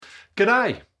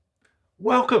G'day,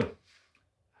 welcome.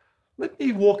 Let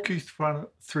me walk you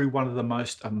through one of the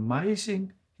most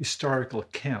amazing historical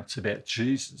accounts about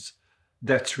Jesus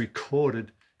that's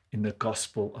recorded in the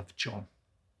Gospel of John.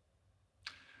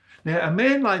 Now, a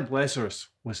man named Lazarus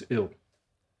was ill.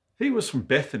 He was from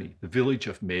Bethany, the village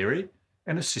of Mary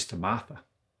and her sister Martha.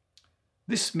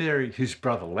 This Mary, whose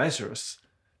brother Lazarus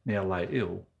now lay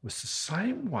ill, was the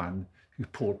same one who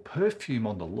poured perfume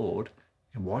on the Lord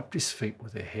and wiped his feet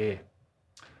with her hair.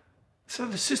 So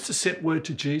the sister sent word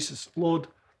to Jesus, "Lord,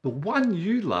 the one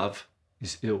you love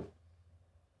is ill."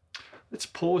 Let's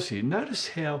pause here. Notice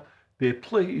how their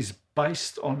plea is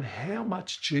based on how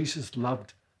much Jesus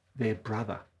loved their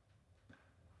brother,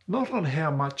 not on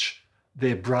how much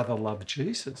their brother loved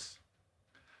Jesus.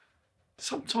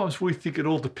 Sometimes we think it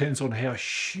all depends on how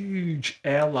huge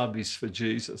our love is for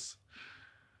Jesus.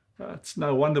 It's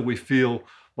no wonder we feel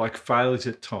like failures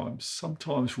at times.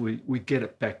 Sometimes we get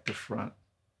it back to front.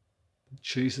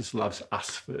 Jesus loves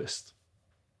us first.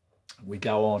 We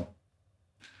go on.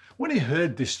 When he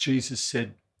heard this, Jesus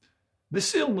said,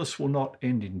 "This illness will not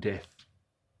end in death.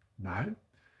 No,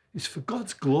 it's for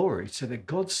God's glory, so that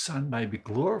God's Son may be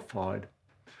glorified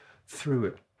through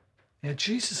it." Now,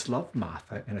 Jesus loved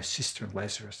Martha and her sister and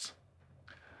Lazarus.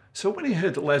 So when he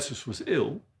heard that Lazarus was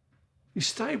ill, he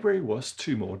stayed where he was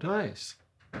 2 more days.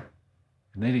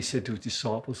 And then he said to his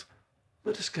disciples,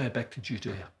 "Let us go back to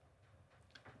Judea."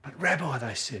 "But Rabbi,"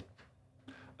 they said,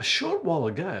 "a short while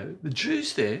ago, the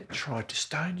Jews there tried to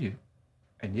stone you,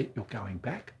 and yet you're going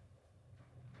back?"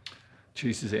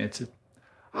 Jesus answered,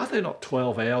 "Are there not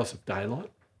 12 hours of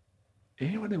daylight?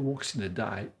 Anyone who walks in the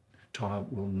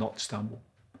daytime will not stumble,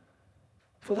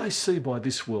 for they see by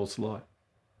this world's light.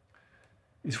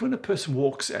 It is when a person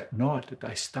walks at night that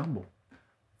they stumble,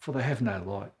 for they have no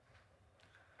light."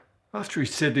 After he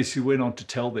said this, he went on to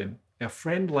tell them, "Our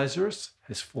friend Lazarus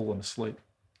has fallen asleep,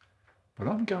 but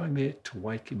I'm going there to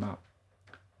wake him up."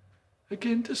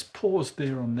 Again, just pause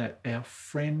there on that. Our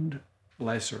friend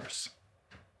Lazarus.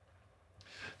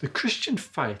 The Christian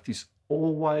faith is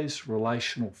always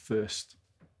relational first.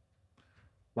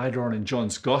 Later on in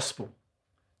John's Gospel,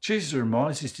 Jesus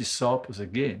reminds his disciples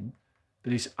again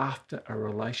that he's after a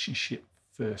relationship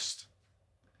first.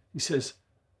 He says,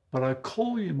 "But I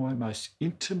call you my most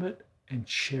intimate and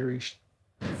cherished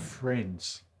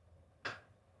friends,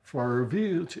 for I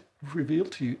reveal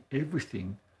to you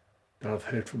everything that I've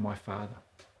heard from my Father."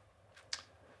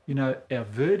 You know, our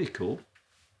vertical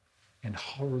and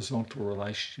horizontal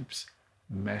relationships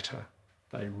matter.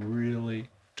 They really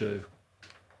do.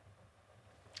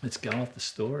 Let's go off the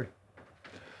story.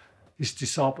 His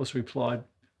disciples replied,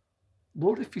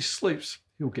 "Lord, if he sleeps,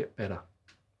 he'll get better."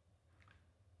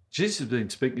 Jesus had been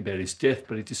speaking about his death,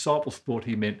 but his disciples thought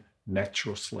he meant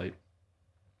natural sleep.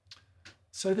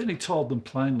 So then he told them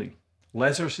plainly,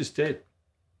 "Lazarus is dead,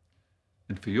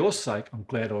 and for your sake I'm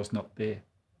glad I was not there,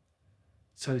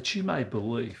 so that you may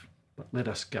believe, but let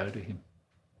us go to him."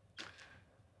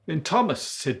 Then Thomas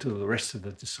said to the rest of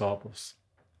the disciples,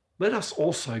 "Let us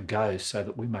also go so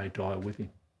that we may die with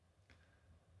him."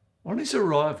 On his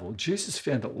arrival, Jesus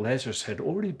found that Lazarus had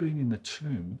already been in the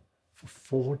tomb for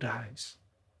 4 days.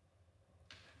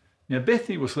 Now,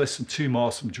 Bethany was less than 2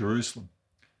 miles from Jerusalem,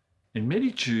 and many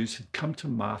Jews had come to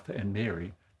Martha and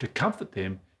Mary to comfort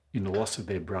them in the loss of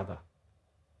their brother.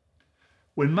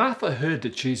 When Martha heard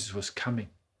that Jesus was coming,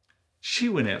 she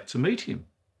went out to meet him,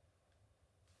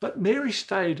 but Mary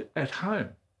stayed at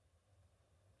home.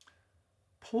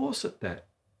 Pause at that.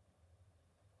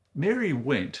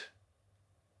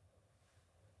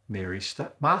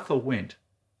 Martha went,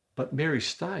 but Mary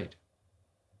stayed.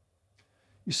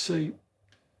 You see,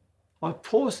 I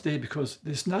paused there because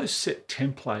there's no set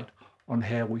template on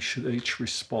how we should each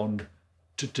respond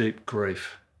to deep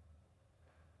grief.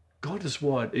 God has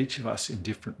wired each of us in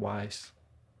different ways.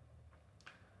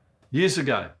 Years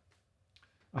ago,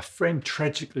 a friend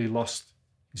tragically lost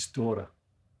his daughter.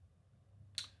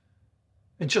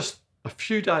 And just a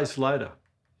few days later,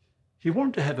 he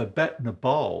wanted to have a bat and a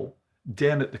bowl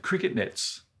down at the cricket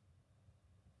nets.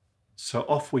 So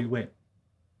off we went.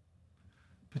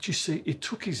 But you see, it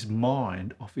took his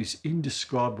mind off his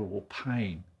indescribable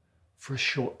pain for a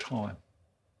short time.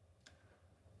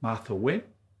 Martha went,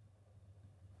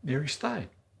 Mary stayed.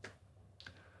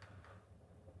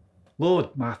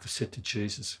 "Lord," Martha said to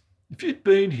Jesus, "if you'd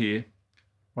been here,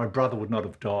 my brother would not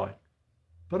have died.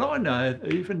 But I know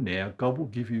that even now God will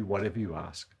give you whatever you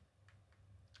ask."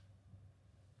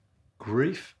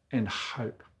 Grief and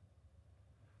hope,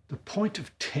 the point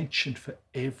of tension for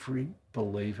every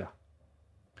believer.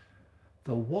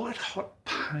 The white-hot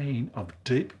pain of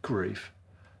deep grief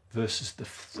versus the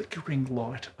flickering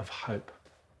light of hope.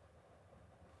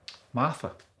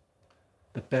 Martha,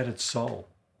 the battered soul,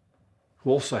 who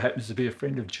also happens to be a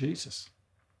friend of Jesus.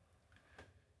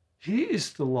 Here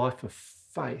is the life of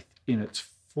faith in its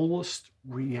fullest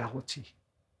reality.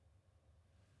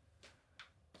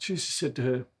 Jesus said to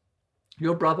her,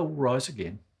 "Your brother will rise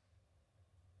again."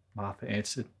 Martha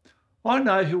answered, "I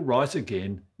know he'll rise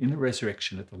again in the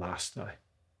resurrection at the last day."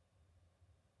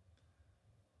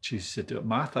 Jesus said to her,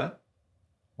 "Martha,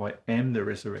 I am the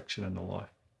resurrection and the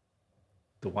life.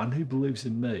 The one who believes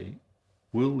in me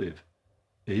will live,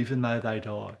 even though they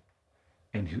die.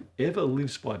 And whoever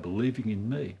lives by believing in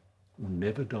me will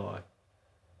never die."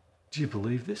 Do you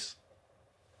believe this?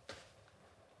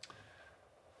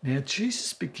 Now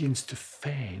Jesus begins to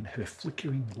fan her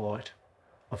flickering light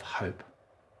of hope.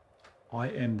 I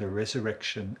am the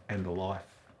resurrection and the life.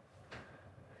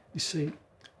 You see,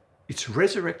 it's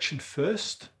resurrection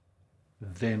first,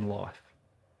 then life.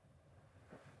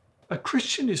 A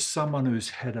Christian is someone who's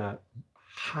had a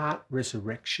heart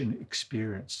resurrection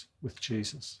experience with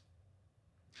Jesus.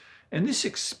 And this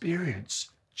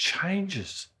experience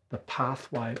changes the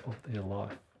pathway of their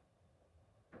life.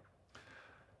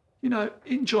 You know,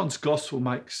 in John's Gospel,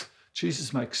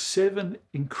 Jesus makes 7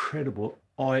 incredible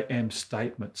I am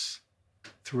statements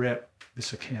throughout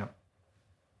this account,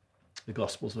 the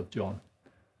Gospels of John.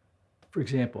 For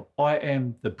example, I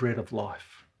am the bread of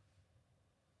life.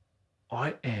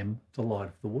 I am the light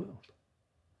of the world.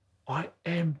 I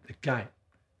am the gate.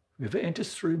 Whoever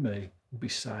enters through me will be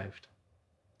saved.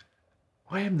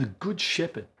 I am the good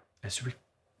shepherd, as Rick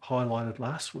highlighted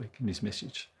last week in his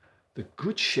message. The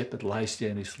good shepherd lays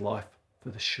down his life for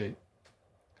the sheep.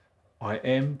 I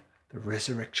am the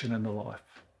resurrection and the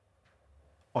life.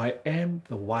 I am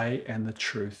the way and the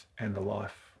truth and the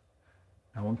life.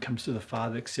 No one comes to the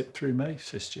Father except through me,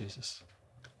 says Jesus.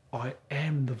 I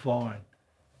am the vine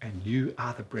and you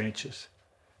are the branches.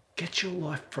 Get your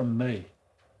life from me,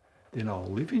 then I'll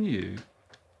live in you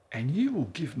and you will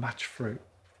give much fruit.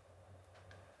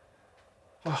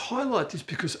 I highlight this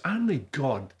because only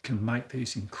God can make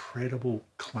these incredible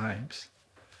claims.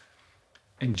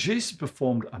 And Jesus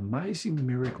performed amazing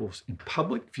miracles in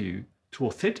public view to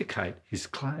authenticate his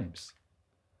claims.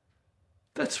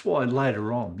 That's why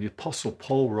later on the Apostle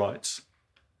Paul writes,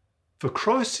 "For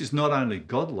Christ is not only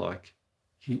godlike,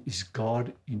 he is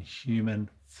God in human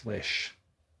flesh."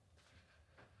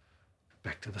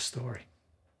 Back to the story.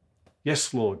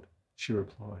 "Yes, Lord," she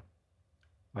replied.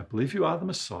 "I believe you are the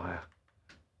Messiah,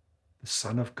 the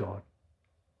Son of God,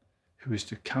 who is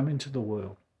to come into the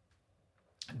world."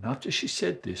 And after she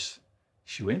said this,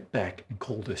 she went back and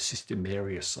called her sister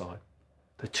Mary aside.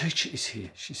 "The teacher is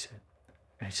here," she said,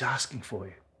 "and he's asking for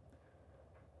you."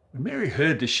 When Mary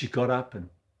heard this, she got up and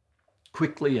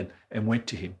quickly and went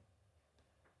to him.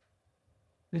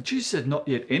 Now Jesus had not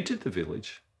yet entered the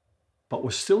village, but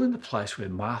was still in the place where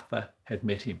Martha had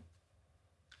met him.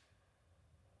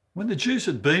 When the Jews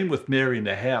had been with Mary in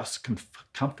the house,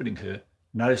 comforting her,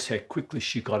 noticed how quickly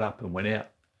she got up and went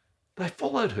out. They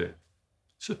followed her,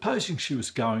 supposing she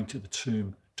was going to the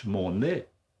tomb to mourn there.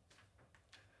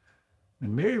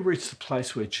 When Mary reached the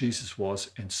place where Jesus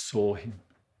was and saw him,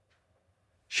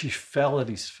 she fell at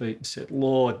his feet and said,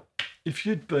 "Lord, if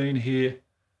you'd been here,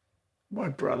 my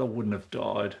brother wouldn't have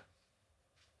died."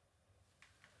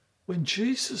 When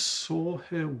Jesus saw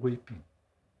her weeping,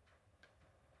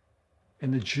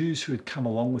 and the Jews who had come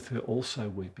along with her also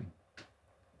weeping,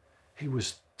 he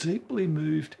was deeply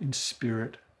moved in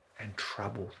spirit and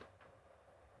troubled.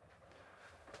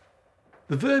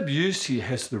 The verb used here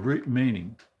has the root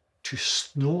meaning to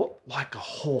snort like a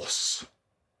horse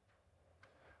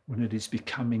when it is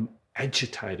becoming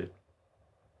agitated.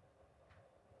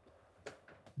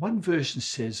 One version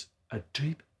says a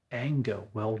deep anger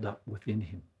welled up within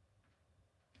him.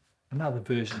 Another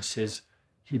version says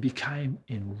he became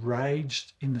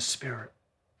enraged in the spirit.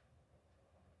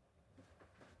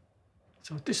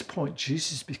 So at this point,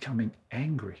 Jesus is becoming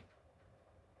angry.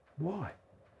 Why?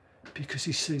 Because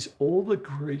he sees all the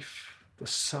grief, the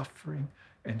suffering,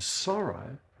 and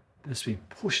sorrow that's been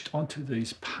pushed onto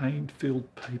these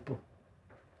pain-filled people.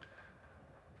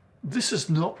 This is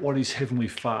not what his Heavenly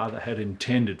Father had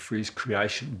intended for his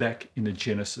creation back in the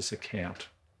Genesis account.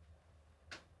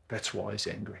 That's why he's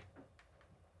angry.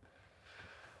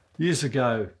 Years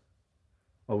ago,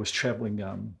 I was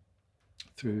travelling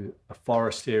through a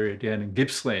forest area down in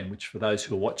Gippsland, which for those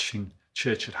who are watching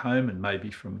church at home and maybe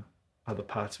from other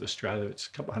parts of Australia, it's a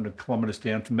couple of 100 kilometres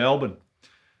down from Melbourne. I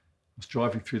was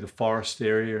driving through the forest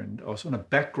area and I was on a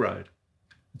back road.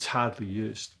 It's hardly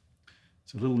used.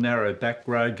 It's a little narrow back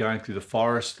road going through the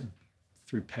forest and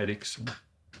through paddocks and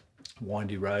a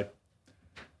windy road.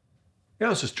 I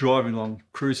was just driving along,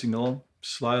 cruising along,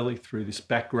 slowly through this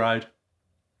back road,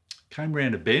 came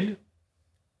round a bend,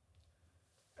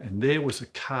 and there was a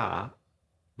car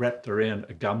wrapped around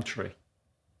a gum tree.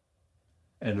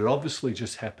 And it obviously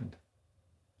just happened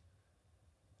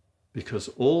because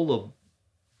all the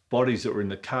bodies that were in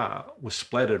the car were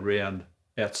splattered around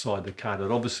outside the car. They'd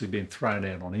obviously been thrown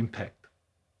out on impact.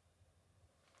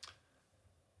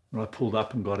 When I pulled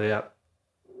up and got out,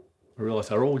 I realised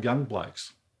they were all young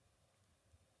blokes.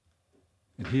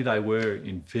 And here they were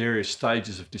in various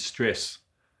stages of distress.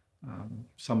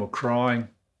 Some were crying,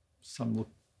 some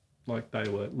looked like they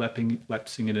were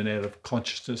lapsing in and out of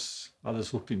consciousness,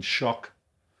 others looked in shock.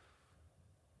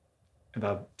 And they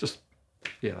were just,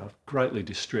 greatly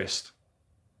distressed.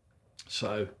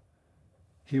 So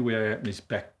here we are out in these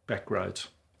back roads.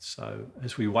 So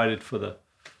as we waited for the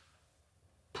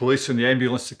police and the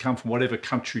ambulance to come from whatever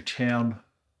country town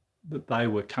that they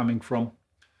were coming from,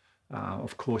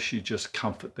 of course you just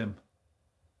comfort them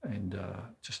and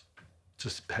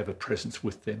just have a presence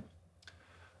with them.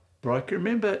 But I can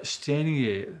remember standing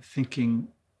there thinking,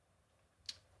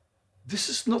 this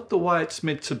is not the way it's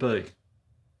meant to be.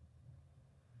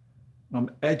 I'm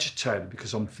agitated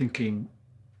because I'm thinking,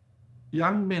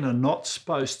 young men are not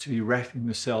supposed to be wrapping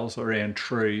themselves around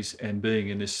trees and being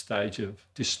in this stage of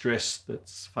distress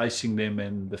that's facing them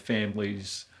and the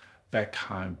families back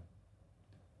home.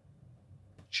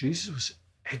 Jesus was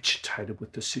agitated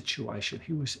with the situation.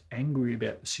 He was angry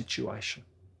about the situation.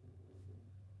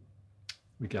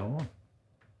 We go on.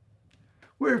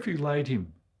 Where have you laid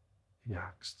him? He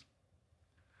asked.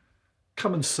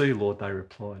 Come and see, Lord, they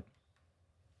replied.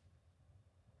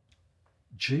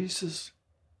 Jesus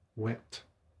wept.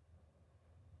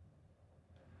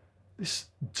 This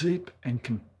deep and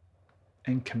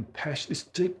compassion, this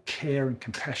deep care and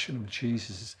compassion of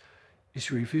Jesus is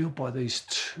revealed by these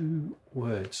two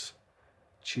words.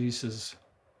 Jesus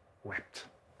wept.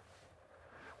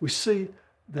 We see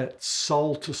that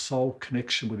soul-to-soul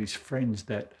connection with his friends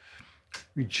that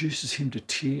reduces him to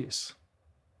tears.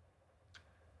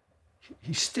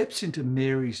 He steps into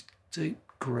Mary's deep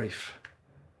grief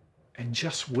and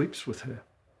just weeps with her.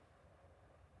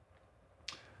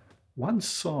 One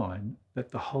sign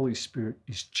that the Holy Spirit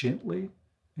is gently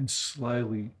and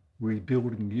slowly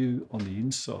rebuilding you on the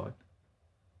inside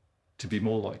to be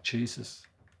more like Jesus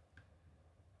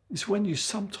is when you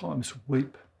sometimes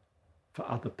weep for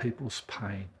other people's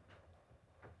pain.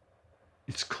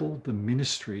 It's called the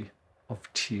ministry of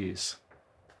tears.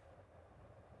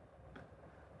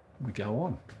 We go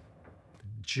on.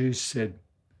 The Jews said,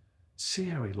 see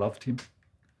how he loved him.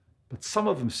 But some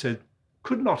of them said,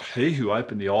 could not he who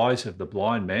opened the eyes of the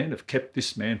blind man have kept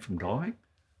this man from dying?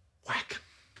 Whack.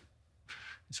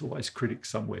 There's always critics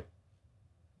somewhere.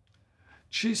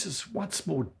 Jesus, once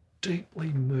more deeply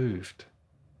moved,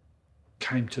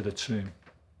 came to the tomb.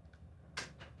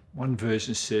 One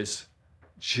version says,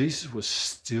 Jesus was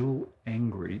still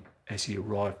angry as he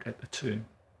arrived at the tomb.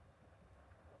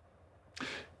 It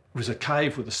was a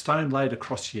cave with a stone laid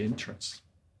across the entrance.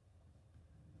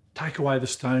 Take away the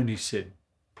stone, he said,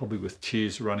 probably with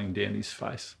tears running down his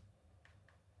face.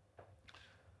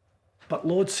 But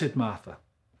Lord, said Martha,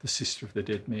 the sister of the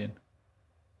dead man,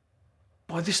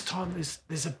 by this time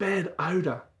there's a bad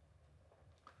odour,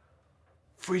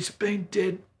 for he's been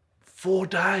dead 4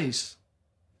 days.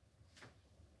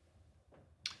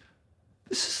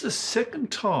 This is the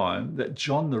second time that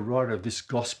John, the writer of this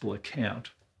gospel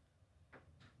account,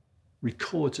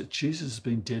 records that Jesus has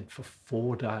been dead for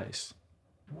 4 days.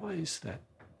 Why is that?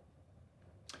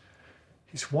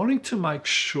 He's wanting to make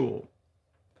sure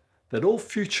that all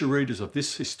future readers of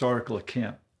this historical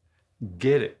account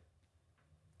get it,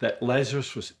 that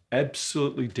Lazarus was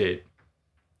absolutely dead,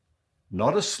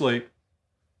 not asleep,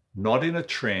 not in a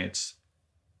trance,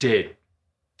 dead.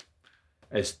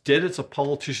 As dead as a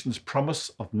politician's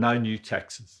promise of no new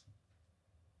taxes.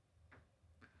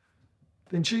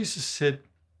 Then Jesus said,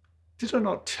 did I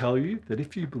not tell you that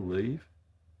if you believe,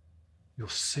 you'll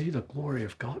see the glory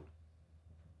of God?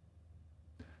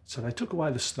 So they took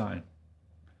away the stone.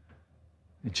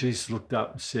 And Jesus looked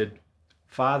up and said,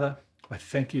 Father, I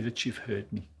thank you that you've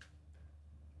heard me.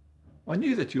 I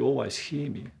knew that you always hear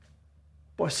me,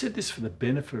 but I said this for the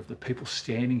benefit of the people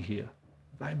standing here.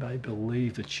 They may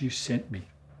believe that you sent me.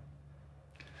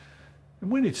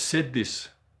 And when he'd said this,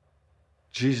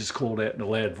 Jesus called out in a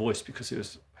loud voice because there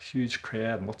was a huge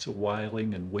crowd and lots of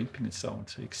wailing and weeping and so on.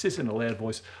 So he says in a loud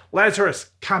voice,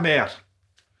 Lazarus, come out.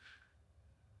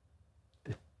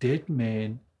 The dead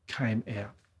man came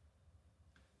out,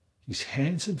 his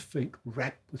hands and feet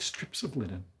wrapped with strips of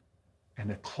linen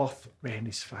and a cloth round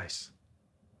his face.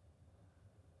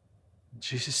 And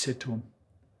Jesus said to him,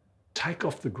 take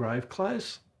off the grave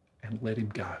clothes and let him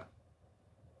go.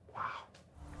 Wow.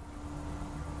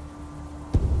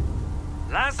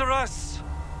 Lazarus!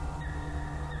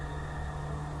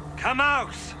 Come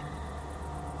out!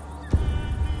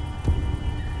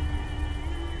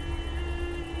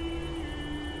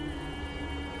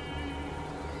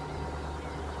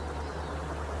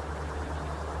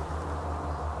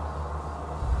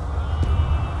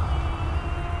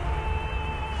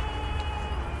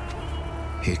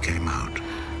 He came out.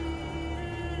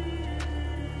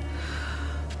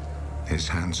 His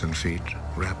hands and feet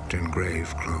wrapped in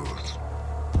grave clothes,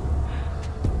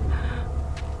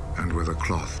 and with a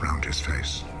cloth round his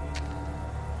face.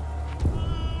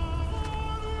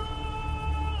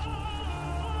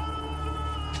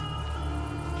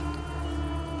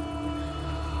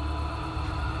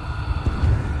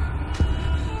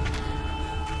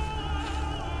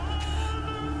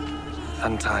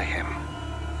 Untie him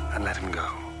and let him go.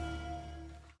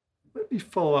 Let me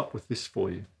follow up with this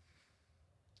for you.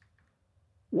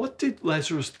 What did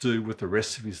Lazarus do with the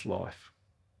rest of his life?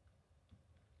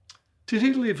 Did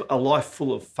he live a life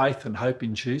full of faith and hope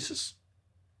in Jesus?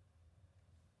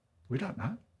 We don't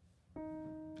know.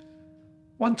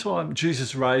 One time,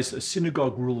 Jesus raised a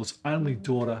synagogue ruler's only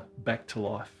daughter back to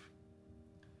life.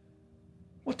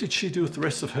 What did she do with the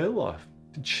rest of her life?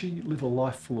 Did she live a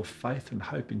life full of faith and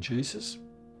hope in Jesus?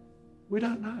 We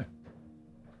don't know.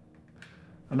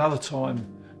 Another time,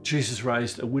 Jesus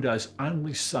raised a widow's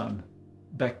only son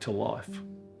back to life.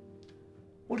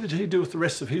 What did he do with the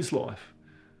rest of his life?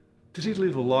 Did he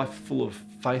live a life full of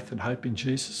faith and hope in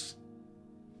Jesus?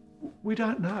 We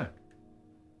don't know.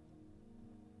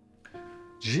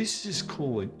 Jesus is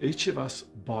calling each of us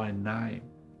by name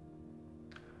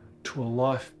to a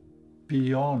life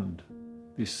beyond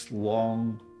this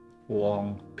long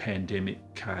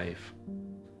pandemic cave.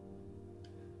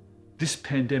 This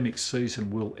pandemic season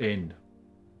will end.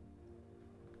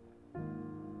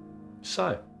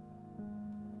 So,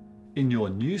 in your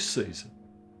new season,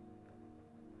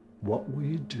 what will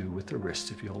you do with the rest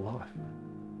of your life?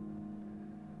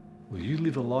 Will you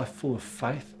live a life full of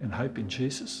faith and hope in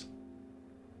Jesus?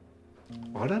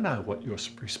 I don't know what your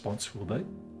response will be,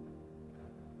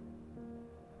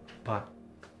 but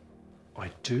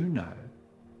I do know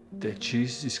that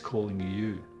Jesus is calling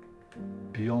you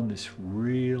beyond this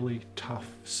really tough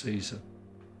season.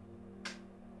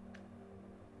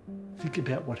 Think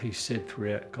about what he said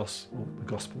throughout the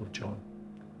Gospel of John.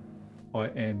 I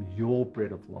am your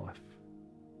bread of life.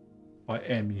 I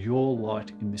am your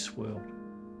light in this world.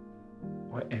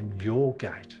 I am your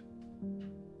gate.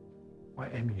 I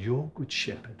am your good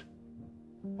shepherd.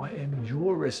 I am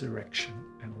your resurrection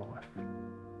and life.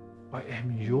 I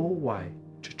am your way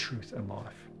to truth and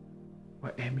life.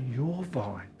 I am your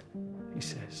vine, he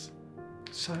says.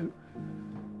 So,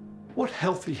 what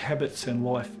healthy habits and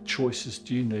life choices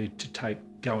do you need to take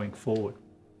going forward?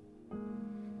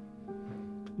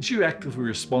 As you actively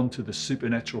respond to the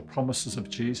supernatural promises of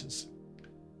Jesus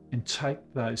and take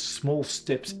those small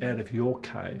steps out of your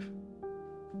cave,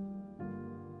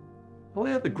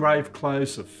 allow the grave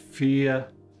clothes of fear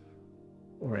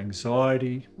or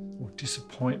anxiety or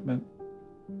disappointment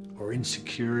or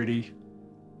insecurity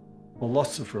or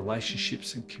loss of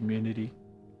relationships and community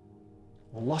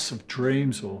or loss of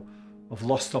dreams or of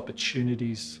lost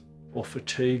opportunities or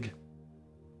fatigue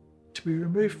to be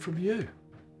removed from you.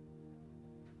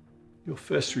 Your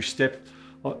first step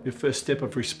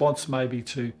of response may be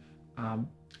to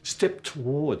step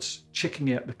towards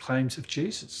checking out the claims of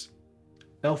Jesus.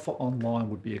 Alpha Online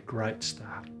would be a great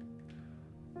start.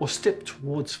 Or step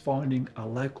towards finding a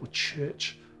local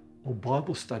church or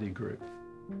Bible study group.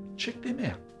 Check them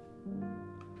out.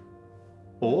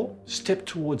 Or step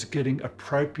towards getting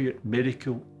appropriate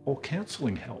medical or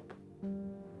counselling help.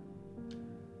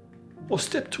 Or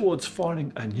step towards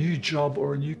finding a new job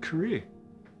or a new career.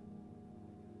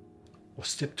 Or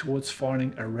step towards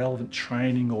finding a relevant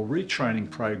training or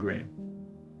retraining program.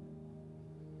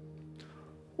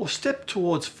 Or step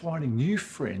towards finding new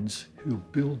friends who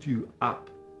build you up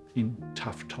in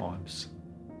tough times.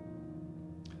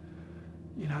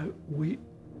 You know, we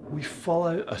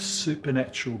follow a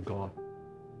supernatural God.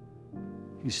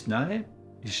 His name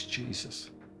is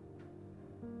Jesus.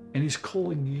 And he's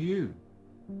calling you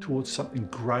towards something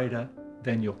greater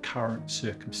than your current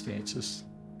circumstances.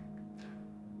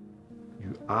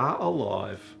 You are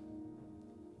alive.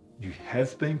 You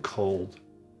have been called.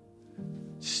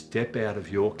 Step out of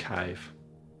your cave.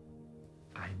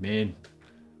 Amen.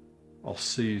 I'll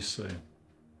see you soon.